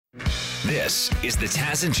This is the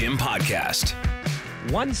Taz and Jim podcast.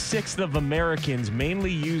 1/6 of Americans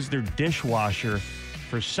mainly use their dishwasher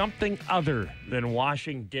for something other than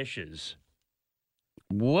washing dishes.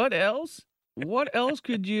 What else? What else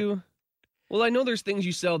could you... Well, I know there's things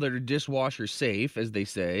you sell that are dishwasher safe, as they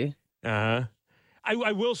say. I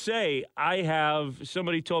will say,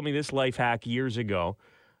 somebody told me this life hack years ago.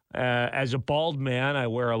 As a bald man, I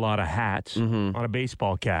wear a lot of hats on a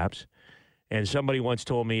baseball caps. And somebody once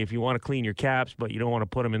told me, if you want to clean your caps, but you don't want to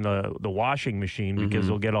put them in the washing machine because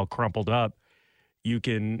they'll get all crumpled up, you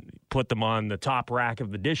can put them on the top rack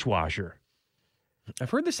of the dishwasher. I've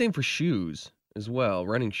heard the same for shoes as well,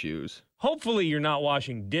 running shoes. Hopefully you're not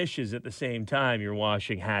washing dishes at the same time you're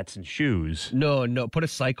washing hats and shoes. No, put a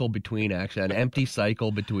cycle between, actually, an empty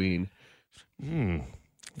cycle between.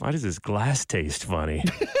 Why does this glass taste funny?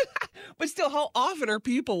 But still, how often are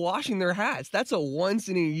people washing their hats? That's a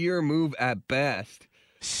once-in-a-year move at best.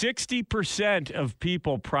 60% of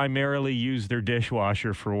people primarily use their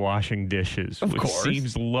dishwasher for washing dishes, which course.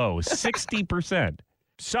 seems low. 60%.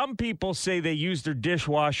 Some people say they use their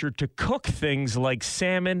dishwasher to cook things like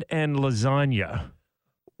salmon and lasagna.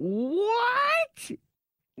 What?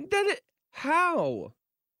 How?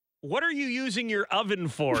 What are you using your oven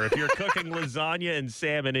for if you're cooking lasagna and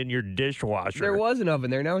salmon in your dishwasher? There was an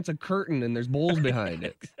oven there. Now it's a curtain and there's bowls behind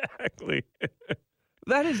it. Exactly.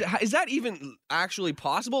 Is that even actually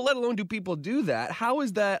possible? Let alone do people do that? How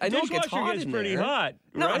is that? I know it gets Dishwasher hot gets in pretty there. hot,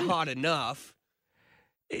 Not right? hot enough.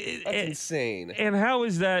 That's insane. And how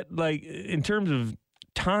is that, like, in terms of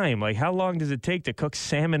time? Like, how long does it take to cook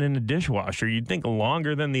salmon in a dishwasher? You'd think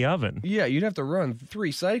longer than the oven. Yeah, you'd have to run 3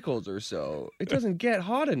 cycles or so. It doesn't get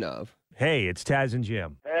hot enough. Hey, it's Taz and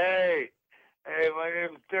Jim. Hey, my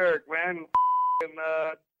name's Derek, man.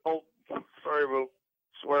 Sorry about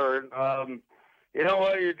swearing. You know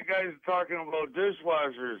what? You guys are talking about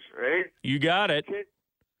dishwashers, right? You got it.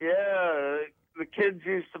 Yeah, the kids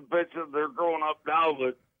used to bitch that they're growing up now,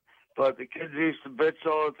 but the kids used to bitch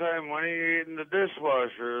all the time, when are you eating the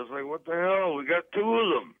dishwasher? It's like, what the hell? We got 2 of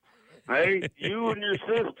them. Hey, you and your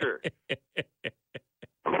sister.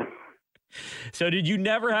 So did you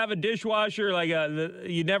never have a dishwasher? Like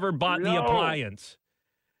you never bought the appliance?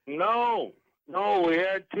 No, we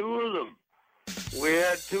had 2 of them. We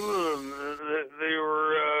had 2 of them. They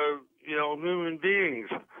were, human beings.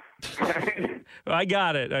 I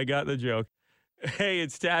got it. I got the joke. Hey,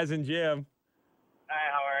 it's Taz and Jim. Hi,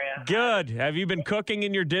 how are you? Good. Have you been cooking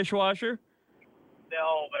in your dishwasher?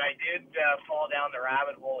 No, but I did fall down the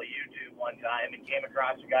rabbit hole of YouTube one time and came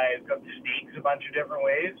across a guy who cooked steaks a bunch of different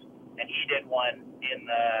ways, and he did one in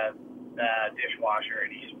the dishwasher,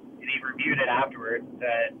 and he reviewed it afterwards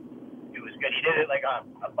that it was good. He did it like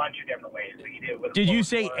a bunch of different ways. Like he did with Did you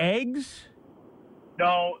say eggs?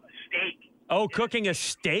 No, steak. Oh, cooking a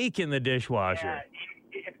steak in the dishwasher.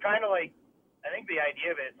 Yeah, it's kind of like, I think the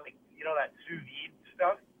idea of it is like, that sous vide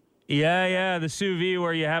stuff. Yeah, the sous vide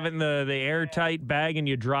where you have it in the airtight bag and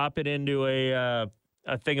you drop it into a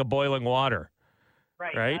thing of boiling water.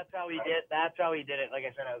 Right? That's how he did it. Like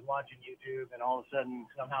I said, I was watching YouTube, and all of a sudden,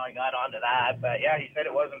 somehow I got onto that. But yeah, he said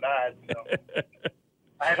it wasn't bad. So.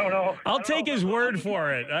 I don't know. I'll take his word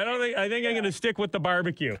for it. I think I'm going to stick with the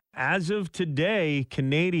barbecue. As of today,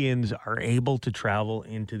 Canadians are able to travel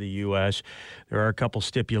into the U.S. There are a couple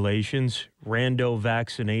stipulations. Rando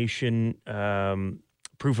vaccination,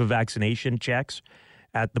 proof of vaccination checks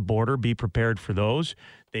at the border. Be prepared for those.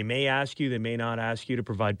 They may ask you, they may not ask you to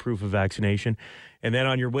provide proof of vaccination. And then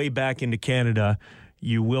on your way back into Canada,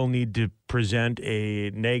 you will need to present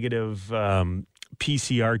a negative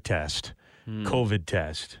PCR test. COVID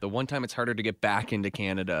test. The one time it's harder to get back into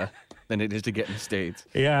Canada than it is to get in the States.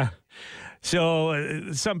 Yeah.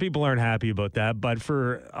 So some people aren't happy about that. But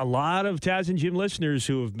for a lot of Taz and Jim listeners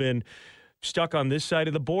who have been stuck on this side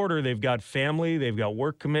of the border, they've got family, they've got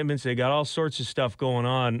work commitments, they got all sorts of stuff going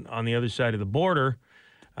on the other side of the border.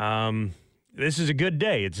 This is a good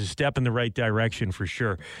day. It's a step in the right direction for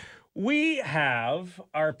sure. We have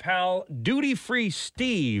our pal Duty Free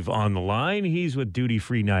Steve on the line. He's with Duty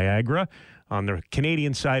Free Niagara on the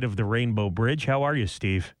Canadian side of the Rainbow Bridge. How are you,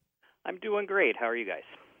 Steve? I'm doing great. How are you guys?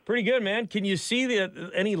 Pretty good, man. Can you see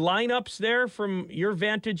any lineups there from your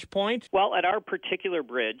vantage point? Well, at our particular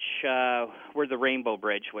bridge, we're the Rainbow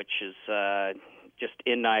Bridge, which is just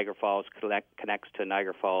in Niagara Falls, connects to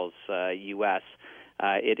Niagara Falls, U.S.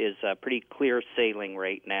 It is pretty clear sailing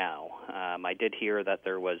right now. I did hear that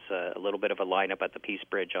there was a little bit of a lineup at the Peace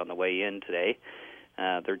Bridge on the way in today.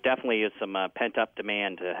 There definitely is some pent-up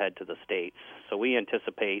demand to head to the States. So we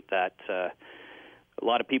anticipate that a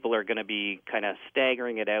lot of people are going to be kind of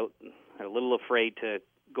staggering it out, a little afraid to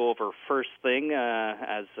go over first thing,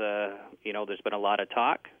 as there's been a lot of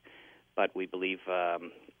talk, but we believe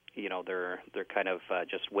they're kind of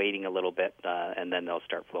just waiting a little bit, and then they'll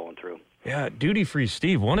start flowing through. Yeah, duty-free,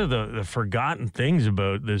 Steve, one of the forgotten things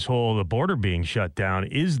about the border being shut down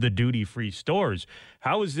is the duty-free stores.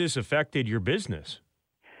 How has this affected your business?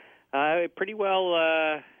 It pretty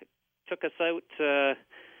well took us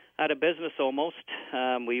out of business almost.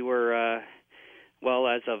 We were,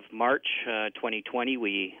 as of March 2020,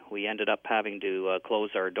 we ended up having to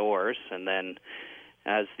close our doors, and then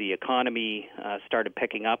as the economy started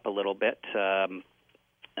picking up a little bit, a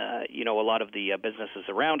lot of the businesses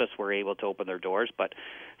around us were able to open their doors, but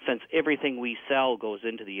since everything we sell goes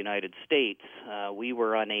into the United States, we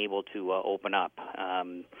were unable to open up.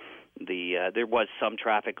 There was some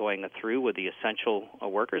traffic going through with the essential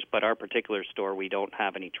workers, but our particular store, we don't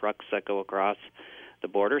have any trucks that go across the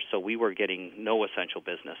border, so we were getting no essential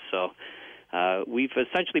business. So we've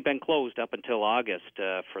essentially been closed up until August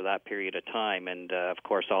for that period of time, and of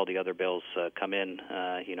course all the other bills come in.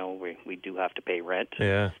 We do have to pay rent,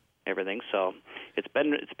 everything. So it's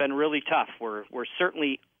been really tough. We're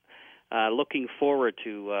certainly looking forward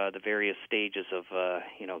to the various stages of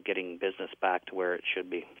getting business back to where it should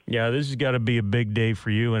be. Yeah, this has got to be a big day for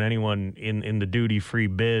you and anyone in the duty-free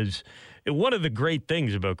biz. One of the great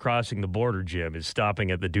things about crossing the border, Jim, is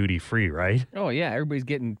stopping at the duty-free, right? Oh, yeah. Everybody's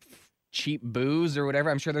getting cheap booze or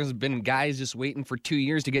whatever. I'm sure there's been guys just waiting for 2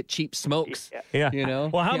 years to get cheap smokes. Yeah.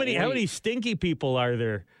 Well, how Can't many stinky people are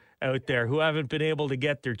there out there who haven't been able to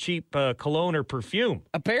get their cheap cologne or perfume?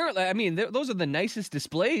 Apparently, I mean, those are the nicest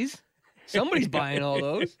displays. Somebody's buying all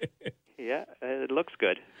those. Yeah, it looks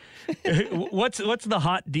good. What's the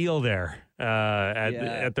hot deal there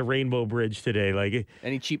at the Rainbow Bridge today? Like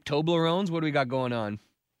any cheap Toblerones? What do we got going on?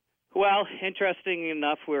 Well, interesting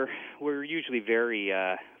enough, we're usually very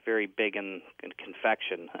very big in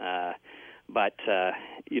confection, but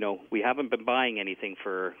we haven't been buying anything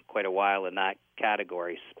for quite a while in that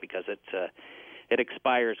category because it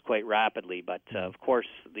expires quite rapidly. But of course,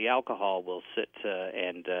 the alcohol will sit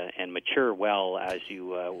and mature well as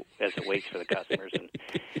it waits for the customers. And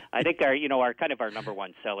I think our kind of our number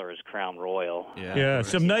one seller is Crown Royal. Yeah,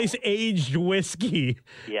 some nice aged whiskey.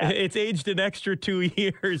 Yeah, it's aged an extra 2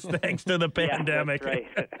 years thanks to the pandemic. Yeah,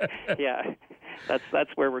 that's right. Yeah, that's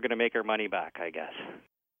where we're going to make our money back, I guess.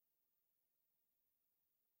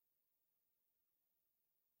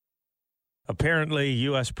 Apparently,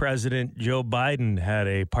 U.S. President Joe Biden had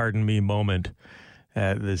a pardon me moment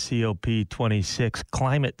at the COP26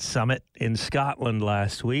 Climate Summit in Scotland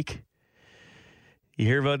last week. You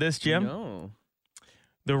hear about this, Jim? No.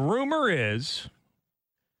 The rumor is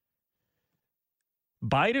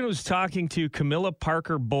Biden was talking to Camilla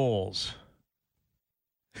Parker Bowles.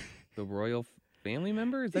 The royal family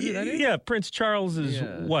member? Is that who that is? Yeah, Prince Charles's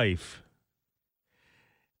wife.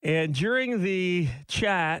 And during the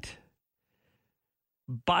chat,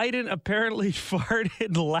 Biden apparently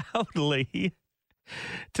farted loudly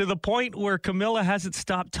to the point where Camilla hasn't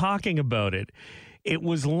stopped talking about it. It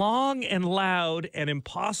was long and loud and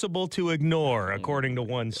impossible to ignore, according to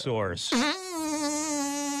one source.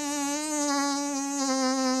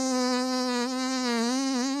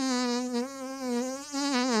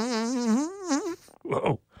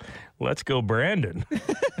 Whoa. Let's go, Brandon.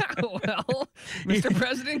 Well, Mr.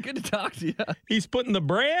 President, good to talk to you. He's putting the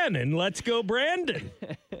brand in. Let's go, Brandon.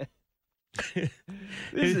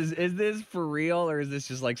 Is this for real, or is this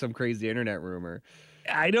just like some crazy internet rumor?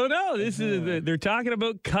 I don't know. They're talking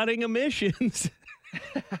about cutting emissions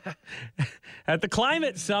at the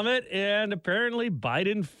climate summit, and apparently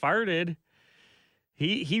Biden farted.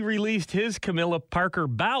 He released his Camilla Parker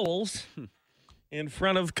bowels in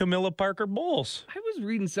front of Camilla Parker Bowles. I was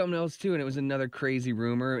reading something else too, and it was another crazy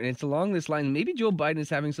rumor, and it's along this line. Maybe Joe Biden is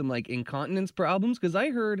having some like incontinence problems, because I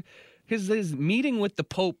heard his meeting with the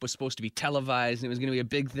Pope was supposed to be televised, and it was going to be a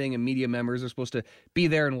big thing, and media members are supposed to be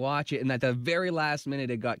there and watch it, and at the very last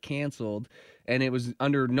minute it got canceled, and it was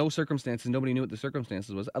under no circumstances. Nobody knew what the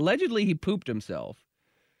circumstances was. Allegedly, he pooped himself.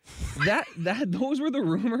 Those were the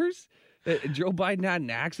rumors that Joe Biden had an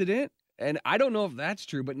accident. And I don't know if that's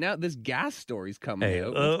true, but now this gas story's coming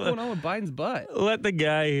out. What's going on with Biden's butt? Let the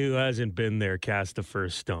guy who hasn't been there cast the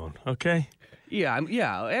first stone, okay? Yeah.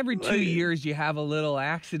 Every 2 years you have a little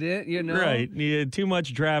accident, you know? Right. You had too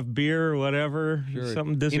much draft beer or whatever. Sure.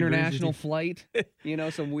 Something disagrees. International flight,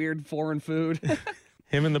 some weird foreign food.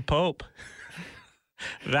 Him and the Pope.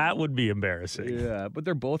 That would be embarrassing. Yeah, but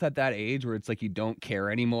they're both at that age where it's like you don't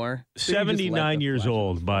care anymore. So 79 years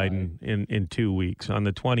old, Biden, in 2 weeks. On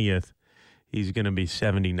the 20th. He's going to be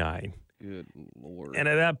 79. Good Lord. And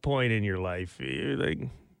at that point in your life, you're like,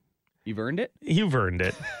 you You've earned it? You've earned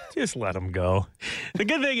it. Just let him go. The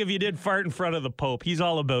good thing, if you did fart in front of the Pope, he's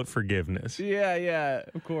all about forgiveness. Yeah,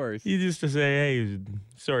 of course. You just to say, hey,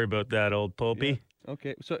 sorry about that, old Popey. Yeah.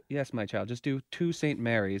 Okay, so yes, my child, just do 2 St.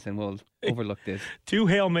 Marys and we'll overlook this. 2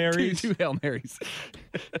 Hail Marys. Two Hail Marys.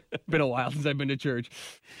 Been a while since I've been to church.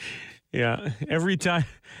 Yeah, every time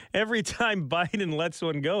Biden lets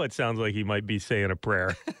one go, it sounds like he might be saying a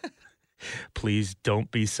prayer. Please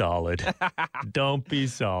don't be solid. Don't be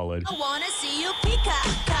solid. I want to see you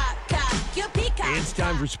peacock, you peacock. It's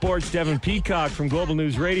time for sports. Devin Peacock from Global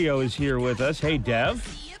News Radio is here with us. Hey, Dev.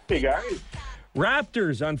 Hey, guys.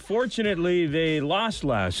 Raptors, unfortunately, they lost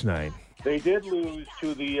last night. They did lose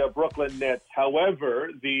to the Brooklyn Nets.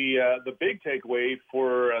 However, the big takeaway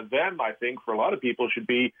for them, I think, for a lot of people, should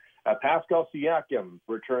be Pascal Siakam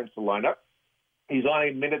returns to lineup. He's on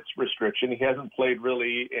a minutes restriction. He hasn't played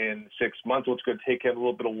really in 6 months, so it's going to take him a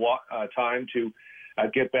little bit of time to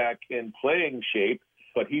get back in playing shape.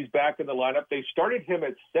 But he's back in the lineup. They started him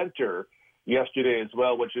at center yesterday as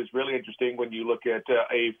well, which is really interesting when you look at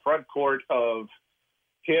a front court of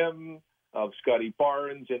him, of Scotty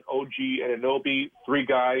Barnes and OG Anunoby, 3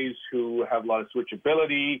 guys who have a lot of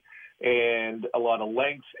switchability and a lot of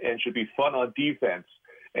length and should be fun on defense.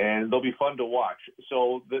 And they'll be fun to watch.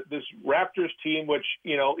 So this Raptors team, which,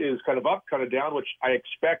 is kind of up, kind of down, which I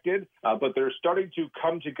expected, but they're starting to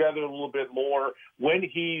come together a little bit more. When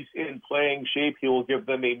he's in playing shape, he will give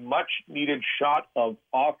them a much-needed shot of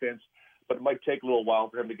offense, but it might take a little while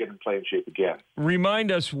for him to get in playing shape again. Remind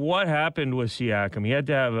us what happened with Siakam. He had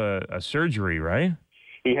to have a surgery, right?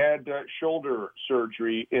 He had shoulder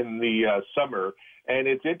surgery in the summer. And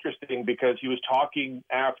it's interesting because he was talking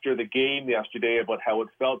after the game yesterday about how it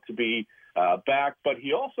felt to be back, but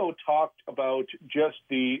he also talked about just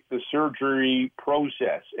the surgery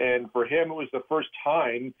process. And for him, it was the first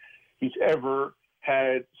time he's ever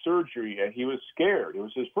had surgery, and he was scared. It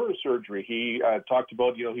was his first surgery. He talked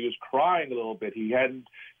about, he was crying a little bit. He hadn't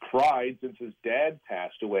cried since his dad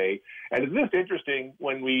passed away. And it's just interesting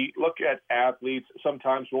when we look at athletes,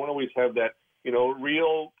 sometimes we won't always have that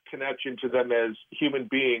real connection to them as human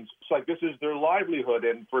beings. It's like this is their livelihood.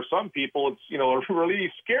 And for some people, it's, a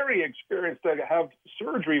really scary experience to have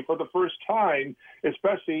surgery for the first time,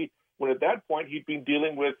 especially when at that point he'd been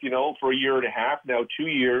dealing with, for a year and a half, now 2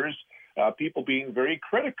 years, people being very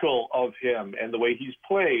critical of him and the way he's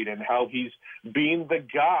played and how he's been the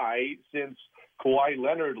guy since Kawhi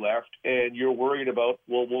Leonard left, and you're worried about,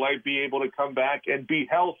 well, will I be able to come back and be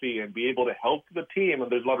healthy and be able to help the team?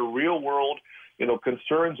 And there's a lot of real-world,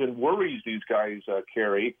 concerns and worries these guys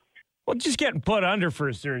carry. Well, just getting put under for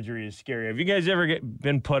a surgery is scary. Have you guys ever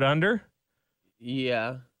been put under?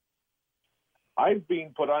 Yeah. I've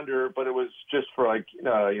been put under, but it was just for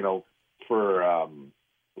for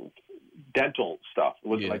dental stuff. It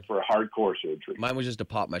wasn't like for a hardcore surgery. Mine was just to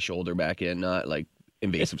pop my shoulder back in, not like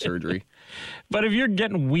invasive surgery. But if you're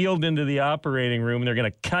getting wheeled into the operating room and they're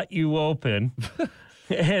going to cut you open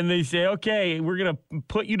and they say, okay, we're going to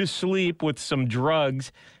put you to sleep with some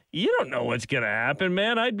drugs, you don't know what's going to happen,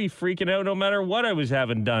 man. I'd be freaking out no matter what I was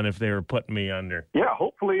having done if they were putting me under. Yeah,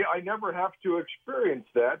 hopefully I never have to experience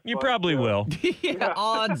that. You probably will. Yeah,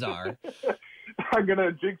 odds are. I'm going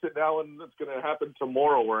to jinx it now, and it's going to happen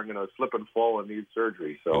tomorrow where I'm going to slip and fall and need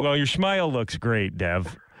surgery. So, well, your smile looks great,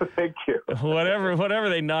 Dev. Thank you. Whatever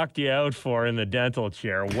they knocked you out for in the dental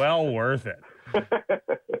chair, well worth it.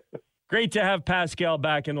 Great to have Pascal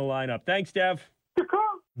back in the lineup. Thanks, Dev.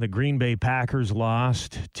 The Green Bay Packers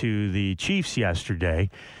lost to the Chiefs yesterday,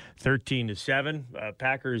 13-7.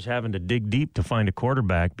 Packers having to dig deep to find a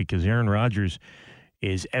quarterback because Aaron Rodgers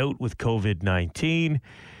is out with COVID-19.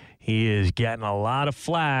 He is getting a lot of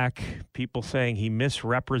flack. People saying he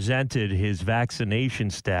misrepresented his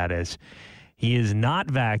vaccination status. He is not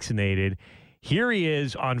vaccinated. Here he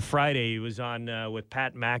is on Friday. He was on with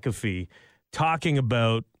Pat McAfee talking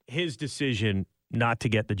about his decision not to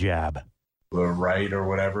get the jab. The right or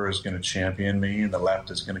whatever is going to champion me, and the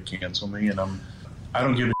left is going to cancel me, and I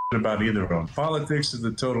don't give a shit about either of them. Politics is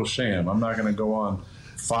a total sham. I'm not going to go on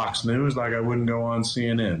Fox News like I wouldn't go on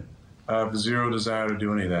CNN. I have zero desire to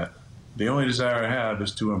do any of that. The only desire I have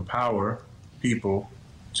is to empower people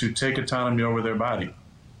to take autonomy over their body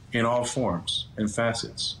in all forms and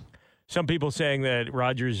facets. Some people saying that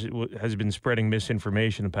Rodgers has been spreading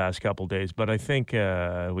misinformation the past couple of days, but I think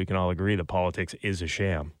we can all agree that politics is a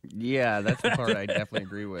sham. Yeah, that's the part I definitely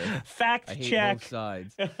agree with. Fact check. Both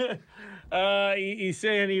sides. He's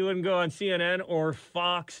saying he wouldn't go on CNN or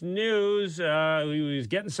Fox News. He was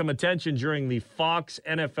getting some attention during the Fox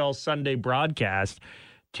NFL Sunday broadcast,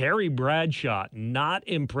 Terry Bradshaw not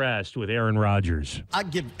impressed with Aaron Rodgers.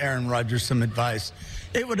 I'd give Aaron Rodgers some advice.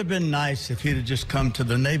 It would have been nice if he'd have just come to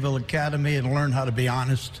the Naval Academy and learned how to be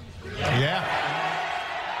honest. Yeah.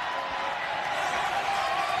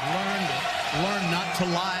 Learn not to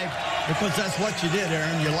lie, because that's what you did,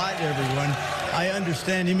 Aaron. You lied to everyone. I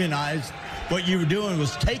understand immunized. What you were doing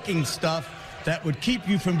was taking stuff that would keep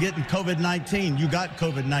you from getting COVID-19. You got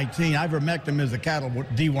COVID-19. Ivermectin is a cattle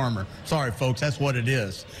dewormer. Sorry, folks, that's what it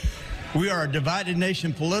is. We are a divided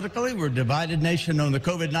nation politically. We're a divided nation on the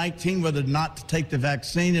COVID-19, whether or not to take the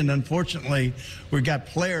vaccine. And unfortunately, we've got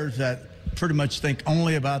players that pretty much think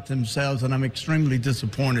only about themselves, and I'm extremely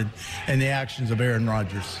disappointed in the actions of Aaron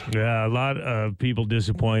Rodgers. Yeah, a lot of people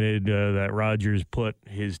disappointed that Rodgers put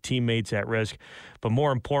his teammates at risk. But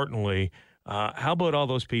more importantly, how about all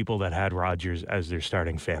those people that had Rodgers as their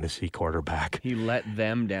starting fantasy quarterback? He let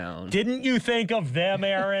them down. Didn't you think of them,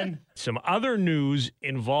 Aaron? Some other news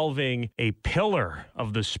involving a pillar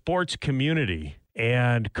of the sports community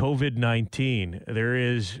and COVID-19. There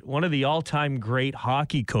is one of the all-time great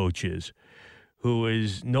hockey coaches who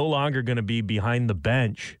is no longer going to be behind the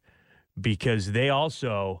bench because they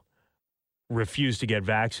also refuse to get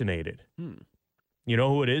vaccinated. You know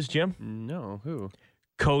who it is, Jim? No, who?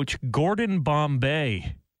 Coach Gordon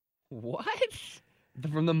Bombay. What?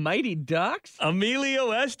 From the Mighty Ducks? Emilio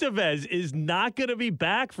Estevez is not going to be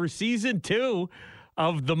back for season 2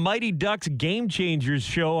 of the Mighty Ducks Game Changers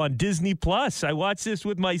show on Disney+. I watched this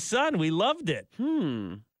with my son. We loved it.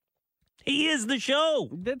 He is the show.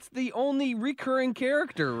 That's the only recurring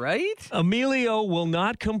character, right? Emilio will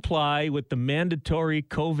not comply with the mandatory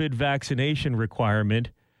COVID vaccination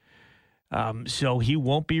requirement, so he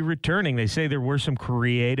won't be returning. They say there were some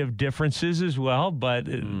creative differences as well, but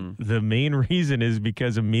the main reason is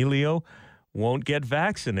because Emilio won't get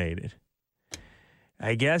vaccinated.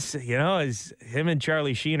 I guess, him and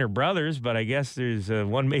Charlie Sheen are brothers, but I guess there's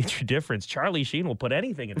one major difference. Charlie Sheen will put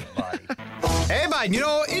anything in his body. Hey, man,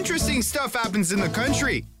 interesting stuff happens in the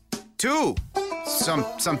country, too,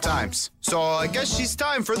 sometimes. So I guess it's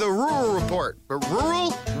time for the rural report.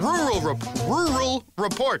 Rural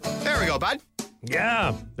report. There we go, bud.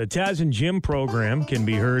 Yeah, the Taz and Jim program can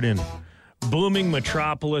be heard in booming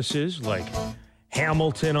metropolises like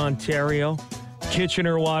Hamilton, Ontario,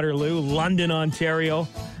 Kitchener-Waterloo, London, Ontario.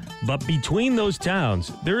 But between those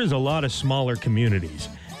towns, there is a lot of smaller communities.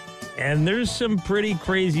 And there's some pretty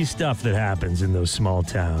crazy stuff that happens in those small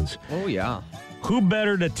towns. Oh, yeah. Who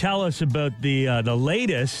better to tell us about the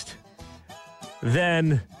latest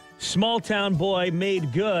than small town boy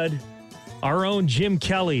made good, our own Jim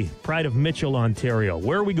Kelly, pride of Mitchell, Ontario.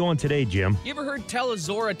 Where are we going today, Jim? You ever heard tell of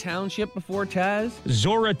Zora Township before, Taz?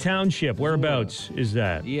 Zora Township. Whereabouts is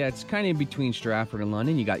that? Yeah, it's kind of in between Stratford and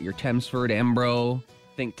London. You got your Thamesford, Embro.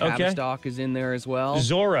 I think Tavistock is in there as well.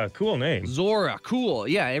 Zora, cool name. Zora, cool.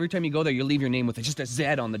 Yeah, every time you go there, you leave your name with just a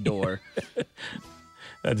Z on the door.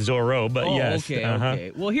 That's Zorro, but yes.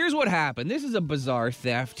 Okay. Well, here's what happened. This is a bizarre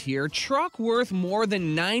theft here. Truck worth more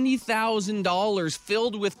than $90,000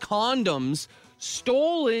 filled with condoms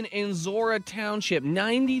stolen in Zora Township.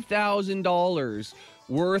 $90,000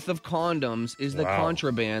 worth of condoms is the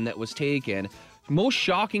contraband that was taken. Most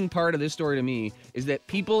shocking part of this story to me is that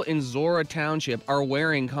people in Zora Township are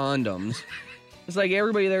wearing condoms. It's like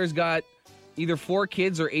everybody there's got either 4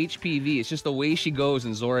 kids or HPV. It's just the way she goes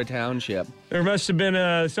in Zora Township. There must have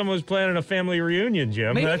been someone was planning a family reunion,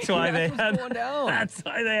 Jim. Maybe that's why they had going down. That's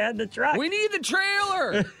why they had the truck. We need the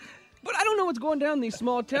trailer. But I don't know what's going down in these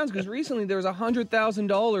small towns, because recently there was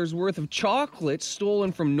 $100,000 worth of chocolate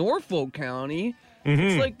stolen from Norfolk County.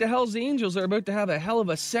 It's like the Hells Angels are about to have a hell of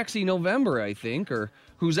a sexy November, I think, or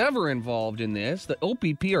who's ever involved in this. The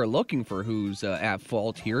OPP are looking for who's at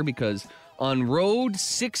fault here, because on Road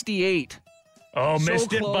 68... Oh, so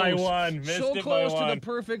missed close. It by one. So close to the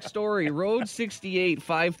perfect story. Road 68,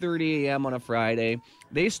 5:30 a.m. on a Friday.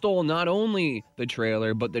 They stole not only the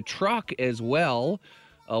trailer, but the truck as well.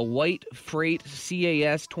 A white freight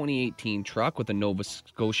CAS 2018 truck with a Nova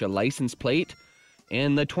Scotia license plate.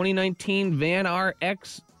 And the 2019 Van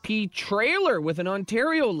RXP trailer with an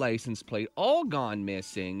Ontario license plate. All gone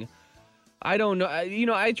missing. I don't know.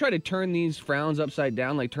 I try to turn these frowns upside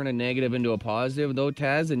down, like turn a negative into a positive, though,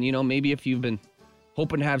 Taz. And, maybe if you've been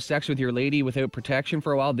hoping to have sex with your lady without protection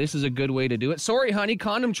for a while, this is a good way to do it. Sorry, honey,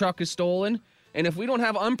 condom truck is stolen. And if we don't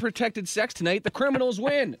have unprotected sex tonight, the criminals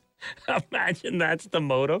win. Imagine that's the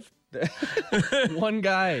motive. One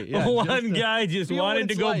guy. Yeah, One guy just wanted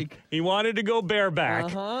to go. Like. He wanted to go bareback.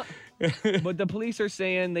 Uh-huh. But the police are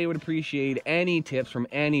saying they would appreciate any tips from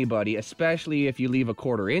anybody, especially if you leave a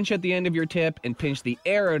 1/4 inch at the end of your tip and pinch the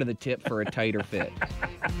air out of the tip for a tighter fit.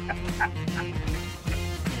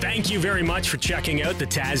 Thank you very much for checking out the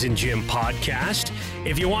Taz and Jim podcast.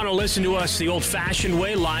 If you want to listen to us the old-fashioned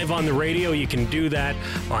way, live on the radio, you can do that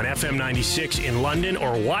on FM 96 in London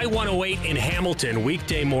or Y108 in Hamilton,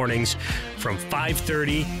 weekday mornings from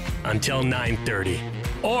 5:30 until 9:30.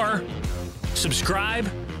 Or subscribe,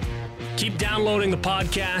 keep downloading the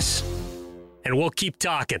podcasts, and we'll keep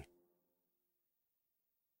talking.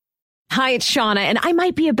 Hi, it's Shauna, and I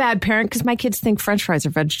might be a bad parent because my kids think French fries are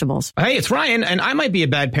vegetables. Hey, it's Ryan, and I might be a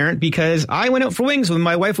bad parent because I went out for wings when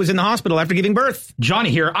my wife was in the hospital after giving birth. Johnny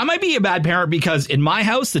here. I might be a bad parent because in my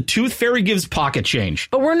house, the tooth fairy gives pocket change.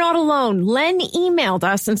 But we're not alone. Len emailed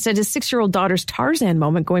us and said his 6-year-old daughter's Tarzan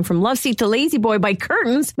moment going from love seat to lazy boy by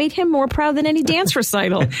curtains made him more proud than any dance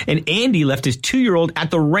recital. And Andy left his 2-year-old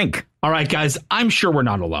at the rink. All right, guys, I'm sure we're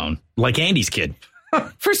not alone. Like Andy's kid.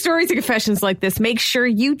 For stories and confessions like this, make sure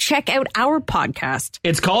you check out our podcast.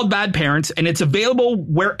 It's called Bad Parents, and it's available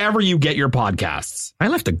wherever you get your podcasts. I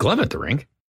left a glove at the rink.